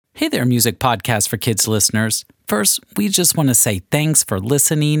Hey there, Music Podcast for Kids listeners. First, we just want to say thanks for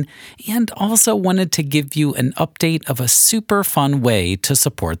listening and also wanted to give you an update of a super fun way to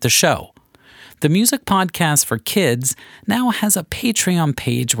support the show. The Music Podcast for Kids now has a Patreon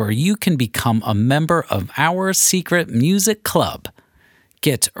page where you can become a member of our secret music club.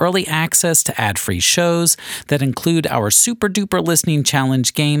 Get early access to ad-free shows that include our Super Duper Listening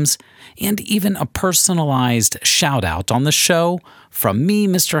Challenge games and even a personalized shout-out on the show from me,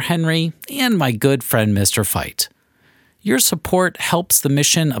 Mr. Henry, and my good friend, Mr. Fight. Your support helps the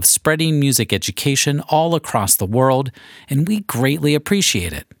mission of spreading music education all across the world, and we greatly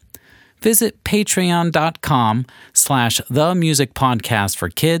appreciate it. Visit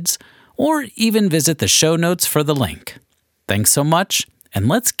patreon.com/themusicpodcastforkids or even visit the show notes for the link. Thanks so much, and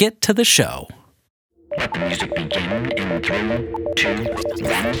let's get to the show. Let the music begin in 3, 2,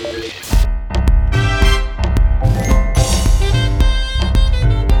 1.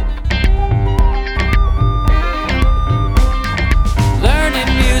 Learning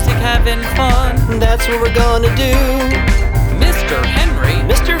music, having fun. That's what we're gonna do. Mr. Henry,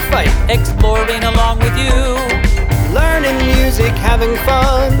 Mr. Fight, exploring along with you. learning music, having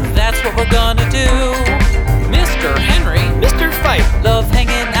fun. That's what we're gonna do. Mr. Henry, Mr. Fight, love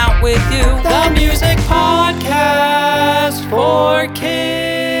hanging out with you. the Music Podcast for Kids.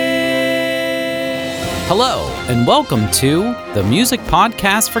 Hello, and welcome to the Music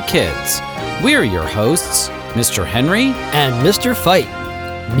Podcast for Kids. We're your hosts, Mr. Henry, And Mr. Fight,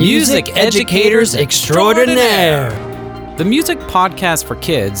 music educators extraordinaire. The Music Podcast for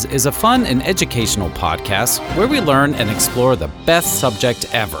Kids is a fun and educational podcast where we learn and explore the best subject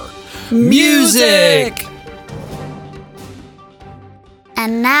ever. Music!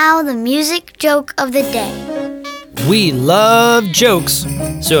 And now the music joke of the day. We love jokes.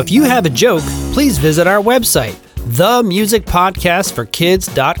 So if you have a joke, please visit our website,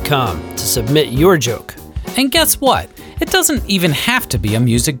 themusicpodcastforkids.com, to submit your joke. And guess what? It doesn't even have to be a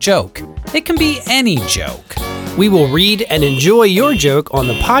music joke. It can be any joke. We will read and enjoy your joke on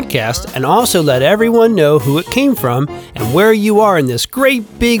the podcast and also let everyone know who it came from and where you are in this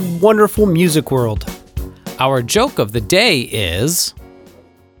great, big, wonderful music world. Our joke of the day is...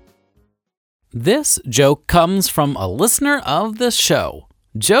 This joke comes from a listener of the show,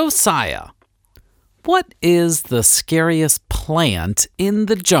 Josiah. What is the scariest plant in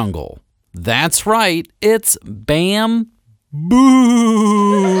the jungle? That's right, it's bamboo.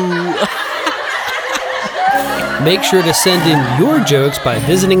 Make sure to send in your jokes by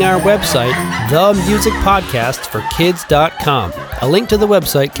visiting our website, themusicpodcastforkids.com. A link to the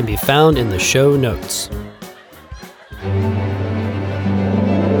website can be found in the show notes.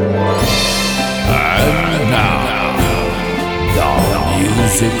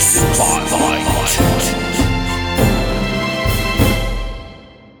 Music Spotlight.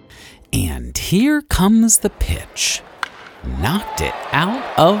 And here comes the pitch. Knocked it out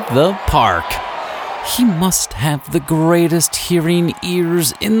of the park. He must have the greatest hearing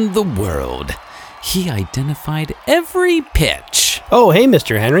ears in the world. He identified every pitch. Oh, hey,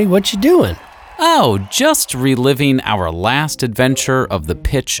 Mr. Henry, what you doing? Oh, just reliving our last adventure of the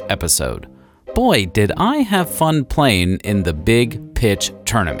pitch episode. Boy, did I have fun playing in the Big Pitch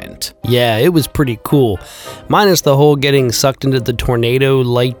Tournament. Yeah, it was pretty cool. Minus the whole getting sucked into the tornado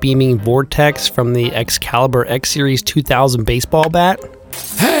light beaming vortex from the Excalibur X Series 2000 baseball bat.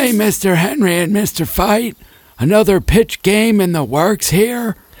 Hey, Mr. Henry and Mr. Fight. Another pitch game in the works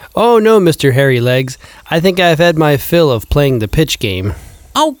here? Oh no, Mr. Hairy Legs. I think I've had my fill of playing the pitch game.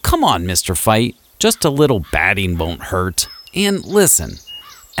 Oh, come on, Mr. Fight. Just a little batting won't hurt. And listen,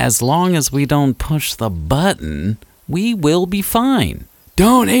 as long as we don't push the button, we will be fine.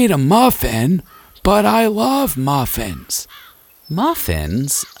 Don't eat a muffin, but I love muffins.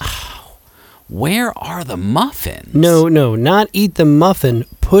 Muffins? Oh, where are the muffins? No, not eat the muffin.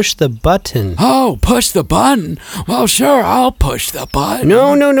 Push the button. Oh, push the button? Well, sure, I'll push the button.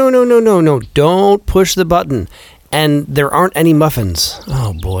 No. Don't push the button. And there aren't any muffins.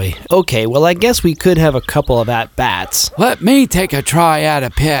 Oh, boy. Okay, well, I guess we could have a couple of at-bats. Let me take a try at a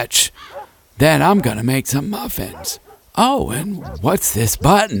pitch. Then I'm gonna make some muffins. Oh, and what's this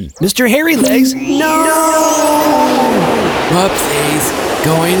button? Mr. Hairy Legs? No! Whoopsies.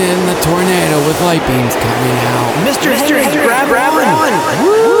 Going in the tornado with light beams coming out. Mr. Henry, grab one!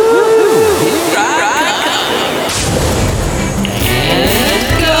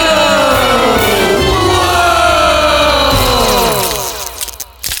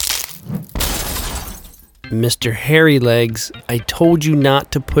 Mr. Hairy Legs, I told you not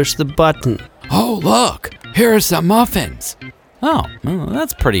to push the button. Oh, look. Here are some muffins. Oh, well,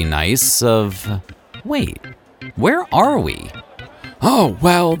 that's pretty nice of... Wait, where are we? Oh,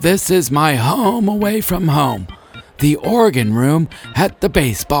 well, this is my home away from home. The organ room at the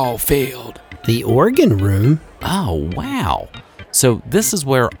baseball field. The organ room? Oh, wow. So this is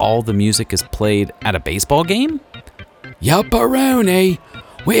where all the music is played at a baseball game? Yup-a-rooney.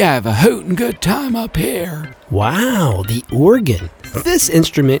 We have a hootin' good time up here. Wow, the organ. This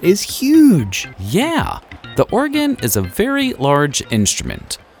instrument is huge. Yeah, the organ is a very large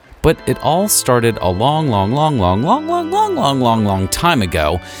instrument, but it all started a long time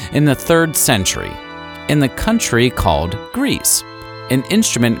ago in the 3rd century in the country called Greece. An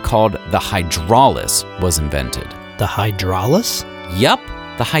instrument called the hydraulis was invented. The hydraulis? Yup,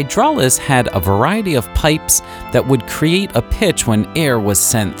 the hydraulis had a variety of pipes that would create a pitch when air was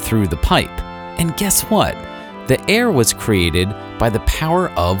sent through the pipe. And guess what? The air was created by the power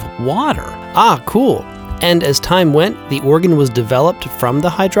of water. Ah, cool. And as time went, the organ was developed from the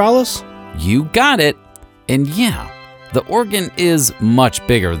hydraulis? You got it. And yeah, the organ is much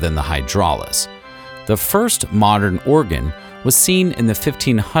bigger than the hydraulis. The first modern organ was seen in the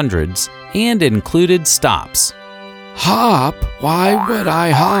 1500s and included stops. Hop? Why would I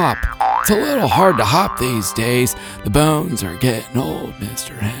hop? It's a little hard to hop these days. The bones are getting old,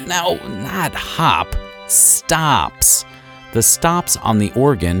 Mr. Henry. No, not hop. Stops. The stops on the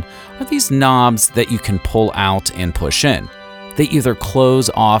organ are these knobs that you can pull out and push in. They either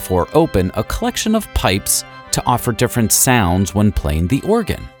close off or open a collection of pipes to offer different sounds when playing the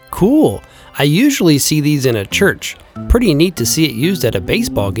organ. Cool. I usually see these in a church. Pretty neat to see it used at a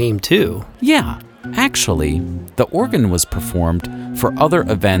baseball game, too. Yeah, actually, the organ was performed for other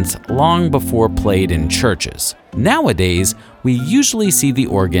events long before played in churches. Nowadays, we usually see the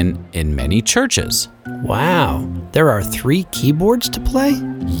organ in many churches. Wow, there are 3 keyboards to play?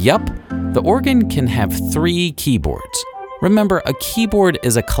 Yup, the organ can have 3 keyboards. Remember, a keyboard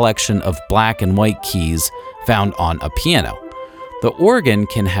is a collection of black and white keys found on a piano. The organ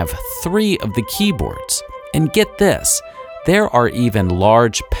can have 3 of the keyboards. And get this, there are even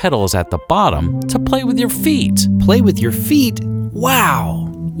large pedals at the bottom to play with your feet. Play with your feet? Wow!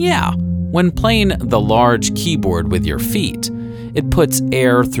 Yeah, when playing the large keyboard with your feet, it puts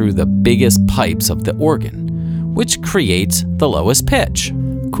air through the biggest pipes of the organ, which creates the lowest pitch.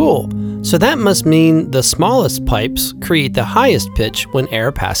 Cool. So that must mean the smallest pipes create the highest pitch when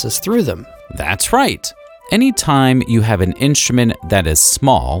air passes through them. That's right. Anytime you have an instrument that is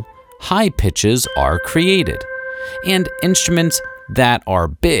small, high pitches are created. And instruments that are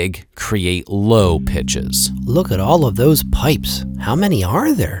big create low pitches. Look at all of those pipes. How many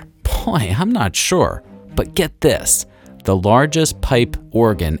are there? Boy, I'm not sure. But get this. The largest pipe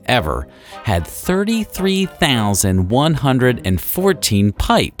organ ever had 33,114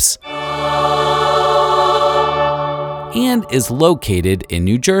 pipes and is located in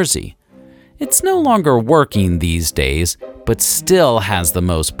New Jersey. It's no longer working these days, but still has the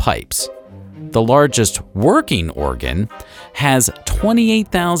most pipes. The largest working organ has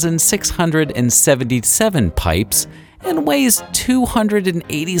 28,677 pipes and weighs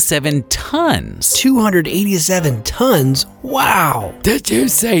 287 tons. 287 tons? Wow! Did you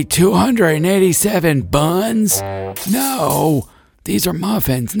say 287 buns? No, these are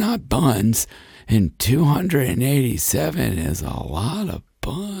muffins, not buns. And 287 is a lot of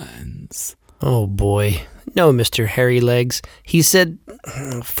buns. Oh boy. No, Mr. Hairy Legs. He said,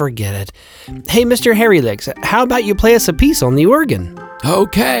 forget it. Hey, Mr. Hairy Legs, how about you play us a piece on the organ?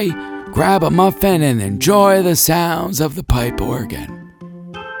 Okay, grab a muffin and enjoy the sounds of the pipe organ.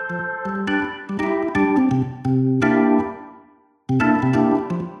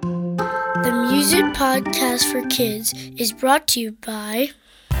 The Music Podcast for Kids is brought to you by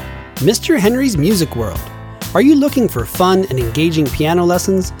Mr. Henry's Music World. Are you looking for fun and engaging piano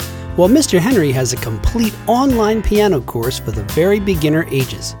lessons? Well, Mr. Henry has a complete online piano course for the very beginner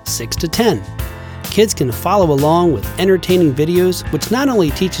ages, 6 to 10. Kids can follow along with entertaining videos, which not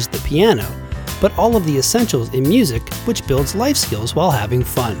only teaches the piano, but all of the essentials in music, which builds life skills while having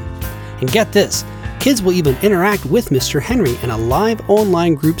fun. And get this, kids will even interact with Mr. Henry in a live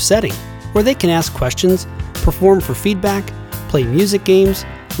online group setting, where they can ask questions, perform for feedback, play music games,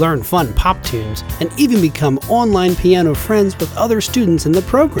 learn fun pop tunes, and even become online piano friends with other students in the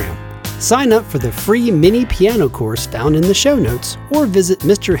program. Sign up for the free mini piano course found in the show notes or visit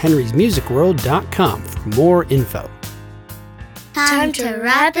MrHenry'sMusicWorld.com for more info. Time to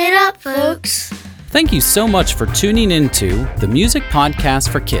wrap it up, folks. Thank you so much for tuning into the Music Podcast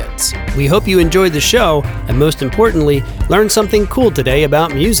for Kids. We hope you enjoyed the show and, most importantly, learned something cool today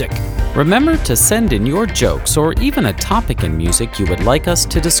about music. Remember to send in your jokes or even a topic in music you would like us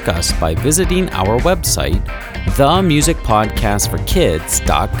to discuss by visiting our website,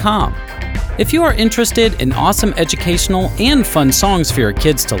 themusicpodcastforkids.com. If you are interested in awesome educational and fun songs for your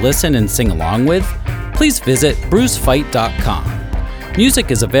kids to listen and sing along with, please visit brucefight.com.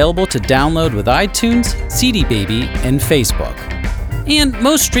 Music is available to download with iTunes, CD Baby, and Facebook, and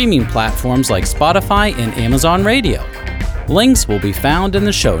most streaming platforms like Spotify and Amazon Radio. Links will be found in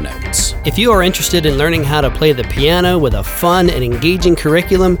the show notes. If you are interested in learning how to play the piano with a fun and engaging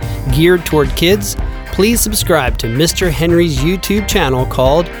curriculum geared toward kids, please subscribe to Mr. Henry's YouTube channel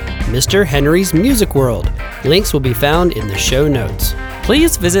called Mr. Henry's Music World. Links will be found in the show notes.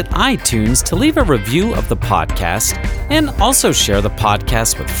 Please visit iTunes to leave a review of the podcast and also share the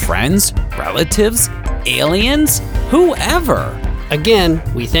podcast with friends, relatives, aliens, whoever. Again,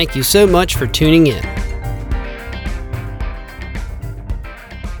 we thank you so much for tuning in.